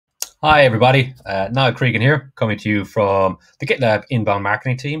Hi, everybody. Niall Cregan here, coming to you from the GitLab inbound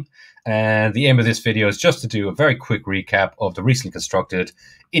marketing team. And the aim of this video is just to do a very quick recap of the recently constructed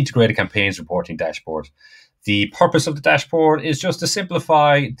integrated campaigns reporting dashboard. The purpose of the dashboard is just to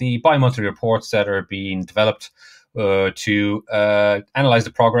simplify the bi-monthly reports that are being developed to analyze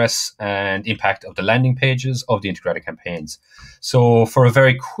the progress and impact of the landing pages of the integrated campaigns. So for a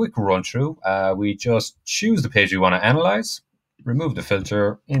very quick run through, we just choose the page we want to analyze, remove the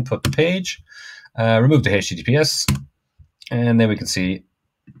filter, input the page, remove the HTTPS, and then we can see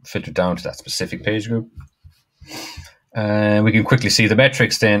filter down to that specific page group. And we can quickly see the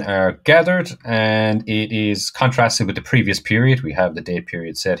metrics then are gathered, and it is contrasted with the previous period. We have the date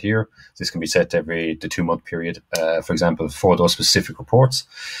period set here. This can be set every the 2-month period, for example, for those specific reports.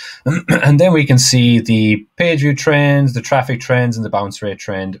 And then we can see the page view trends, the traffic trends, and the bounce rate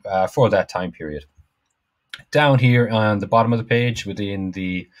trend for that time period. Down here on the bottom of the page within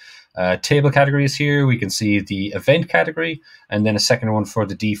the table categories here, we can see the event category and then a second one for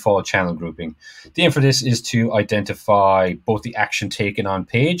the default channel grouping. The aim for this is to identify both the action taken on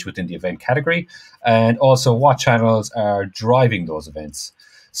page within the event category and also what channels are driving those events.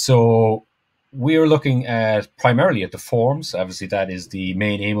 So we're looking at primarily at the forms. Obviously, that is the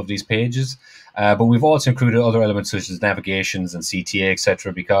main aim of these pages. But we've also included other elements such as navigations and CTA,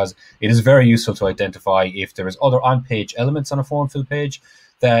 etc., because it is very useful to identify if there is other on-page elements on a form fill page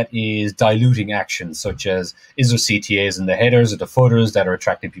that is diluting actions, such as is there CTAs in the headers or the footers that are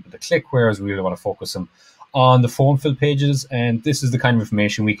attracting people to click, whereas we really want to focus them on the form fill pages. And this is the kind of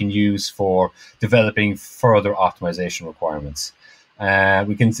information we can use for developing further optimization requirements.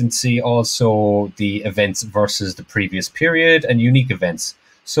 We can see also the events versus the previous period and unique events.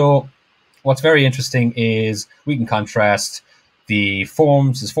 So what's very interesting is we can contrast the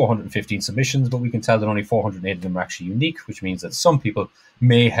forms as 415 submissions, but we can tell that only 408 of them are actually unique, which means that some people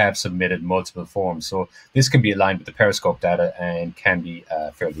may have submitted multiple forms. So this can be aligned with the Periscope data and can be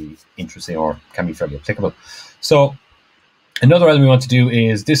fairly interesting or can be fairly applicable. So another element we want to do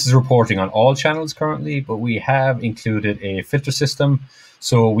is this is reporting on all channels currently, but we have included a filter system.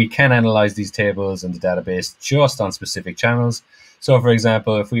 So we can analyze these tables in the database just on specific channels. So for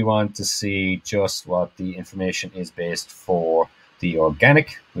example, if we want to see just what the information is based for the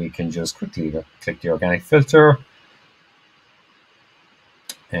organic, we can just quickly click the organic filter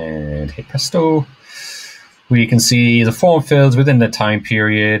and hit presto. We can see the form fills within the time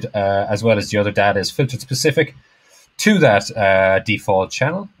period, as well as the other data is filtered specific to that default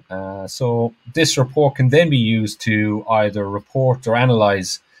channel. So this report can then be used to either report or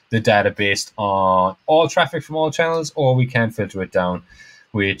analyze the data based on all traffic from all channels, or we can filter it down,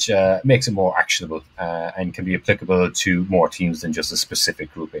 which makes it more actionable and can be applicable to more teams than just a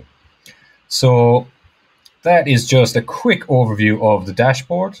specific grouping. So that is just a quick overview of the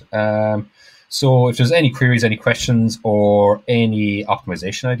dashboard. So if there's any queries, any questions, or any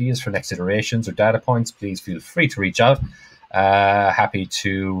optimization ideas for next iterations or data points, please feel free to reach out. Happy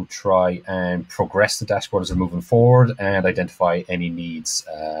to try and progress the dashboard as we're moving forward and identify any needs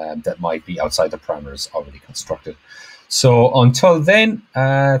that might be outside the parameters already constructed. So until then,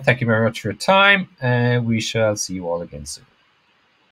 thank you very much for your time, and we shall see you all again soon.